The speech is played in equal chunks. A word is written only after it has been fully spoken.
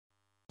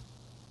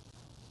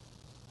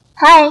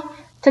Hi,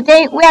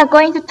 today we are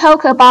going to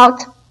talk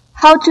about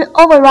how to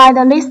override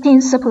a listing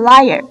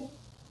supplier.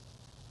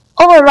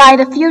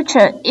 Override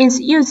feature is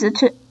used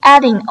to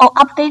adding or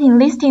updating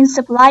listing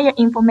supplier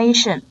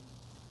information.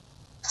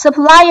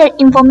 Supplier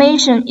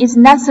information is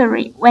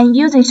necessary when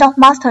using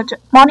ShopMaster to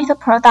monitor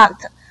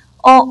product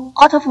or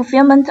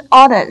auto-fulfillment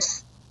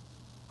orders.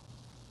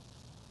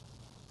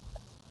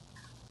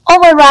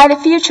 Override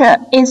feature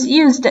is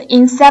used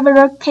in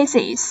several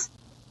cases.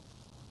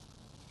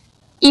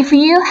 If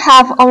you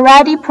have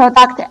already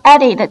product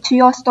added to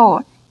your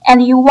store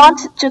and you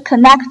want to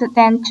connect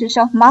them to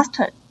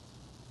ShopMaster.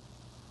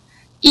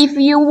 If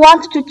you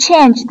want to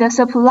change the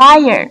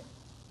supplier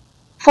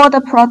for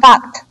the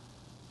product.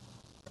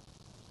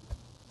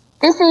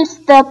 This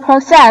is the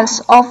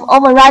process of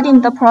overriding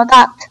the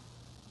product.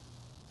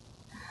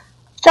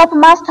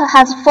 ShopMaster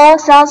has 4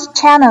 sales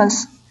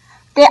channels.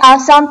 There are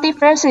some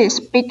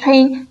differences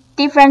between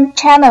different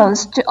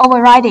channels to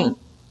overriding.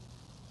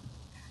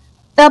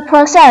 The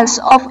process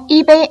of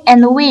eBay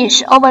and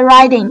Wish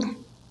overriding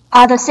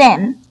are the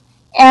same,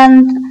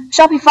 and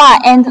Shopify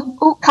and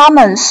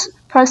WooCommerce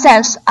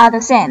process are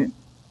the same.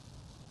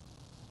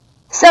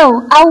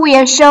 So I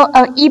will show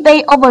an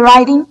eBay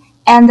overriding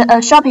and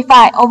a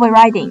Shopify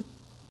overriding.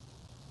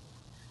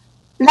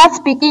 Let's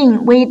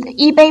begin with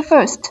eBay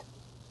first.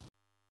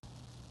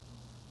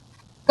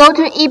 Go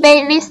to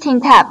eBay Listing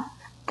tab,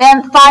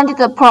 then find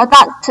the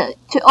product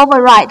to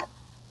override.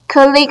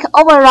 Click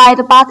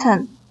Override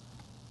button.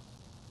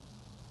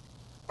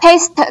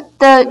 Paste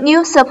the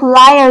new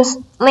supplier's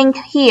link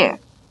here.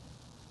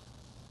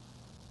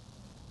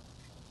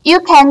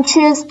 You can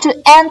choose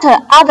to enter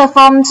other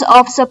forms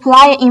of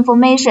supplier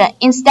information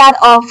instead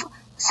of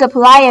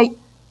supplier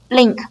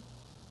link.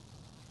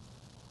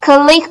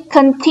 Click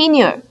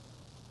Continue.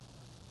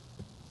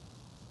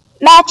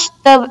 Match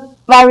the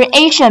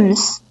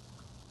variations.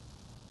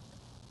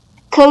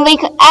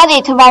 Click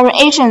Edit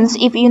Variations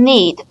if you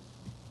need.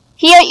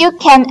 Here you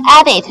can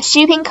edit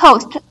shipping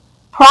cost,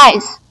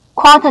 price,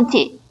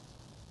 quantity.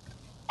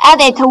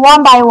 Edit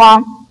one by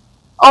one,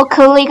 or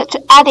click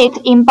to edit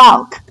in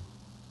bulk.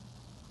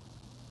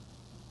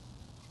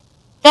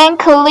 Then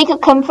click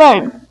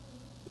Confirm.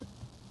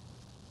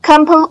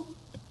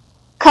 Complete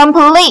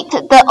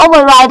the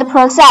override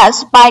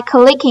process by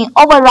clicking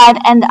Override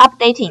and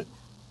Updating,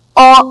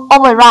 or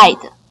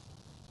Override.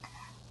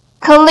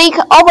 Click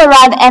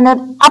Override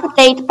and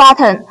Update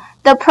button.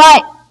 The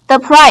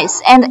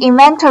price and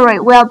inventory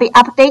will be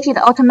updated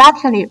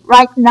automatically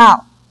right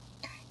now.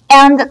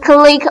 And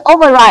click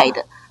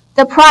Override.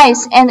 The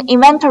price and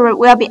inventory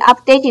will be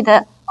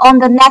updated on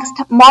the next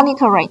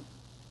monitoring.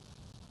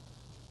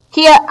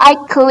 Here I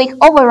click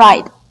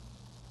Override.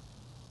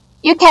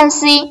 You can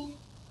see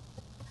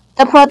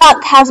the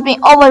product has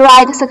been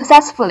override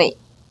successfully.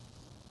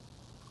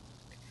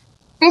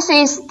 This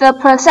is the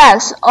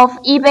process of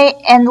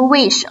eBay and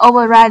Wish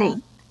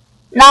overriding.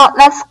 Now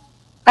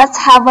let's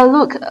have a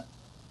look.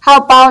 How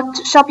about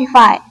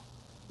Shopify?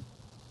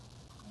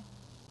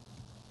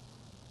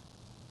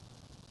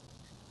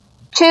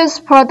 Choose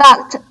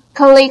Product,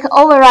 click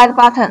Override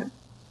button.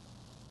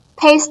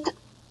 Paste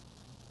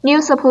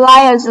new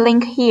supplier's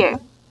link here.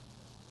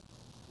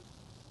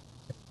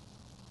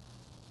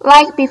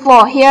 Like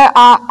before, here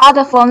are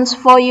other forms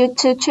for you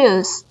to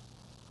choose.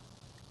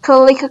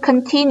 Click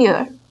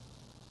Continue.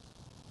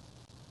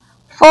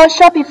 For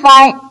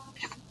Shopify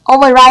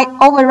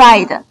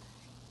override,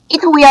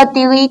 it will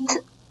delete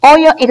all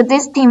your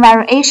existing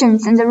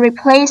variations and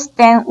replace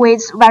them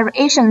with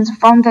variations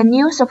from the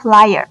new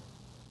supplier.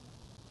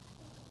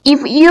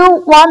 If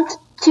you want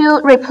to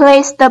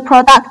replace the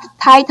product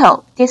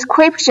title,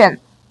 description,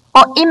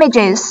 or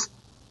images,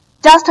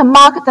 just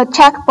mark the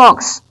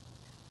checkbox.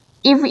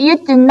 If you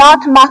do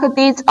not mark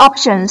these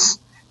options,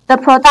 the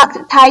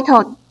product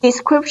title,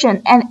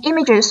 description, and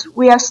images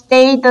will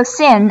stay the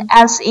same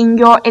as in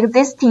your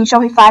existing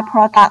Shopify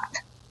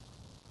product.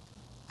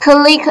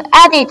 Click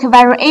Edit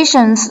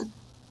Variations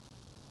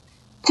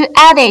to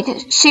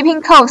edit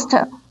shipping cost,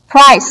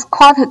 price,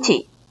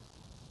 quantity.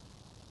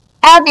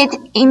 Edit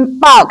in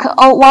bulk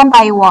or one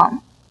by one.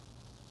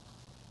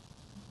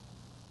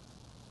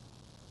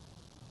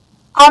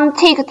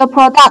 Untick the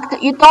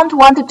product you don't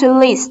want to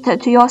list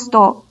to your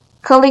store.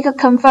 Click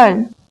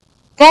Confirm.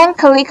 Then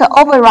click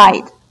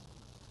Override.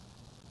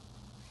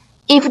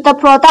 If the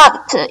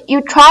product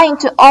you're trying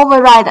to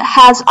override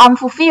has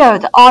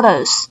unfulfilled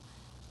orders,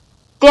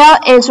 there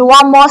is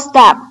one more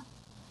step.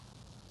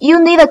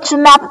 You need to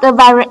map the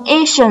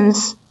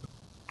variations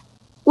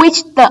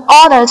which the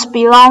orders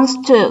belongs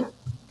to,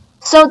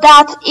 so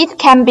that it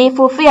can be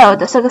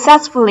fulfilled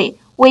successfully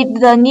with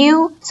the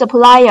new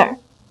supplier.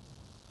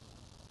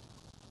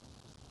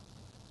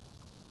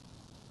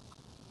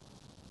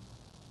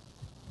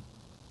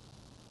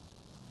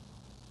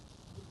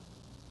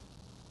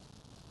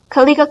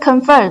 Click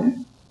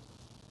Confirm.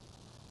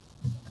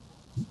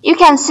 You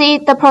can see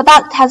the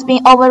product has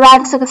been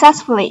override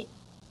successfully.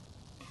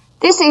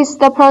 This is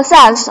the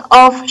process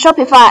of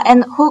Shopify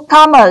and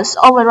WooCommerce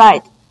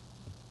override.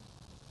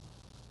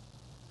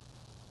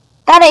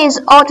 That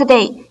is all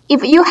today.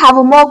 If you have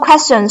more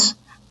questions,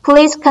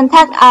 please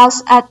contact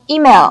us at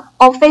email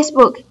or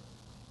Facebook.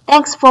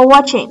 Thanks for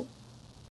watching.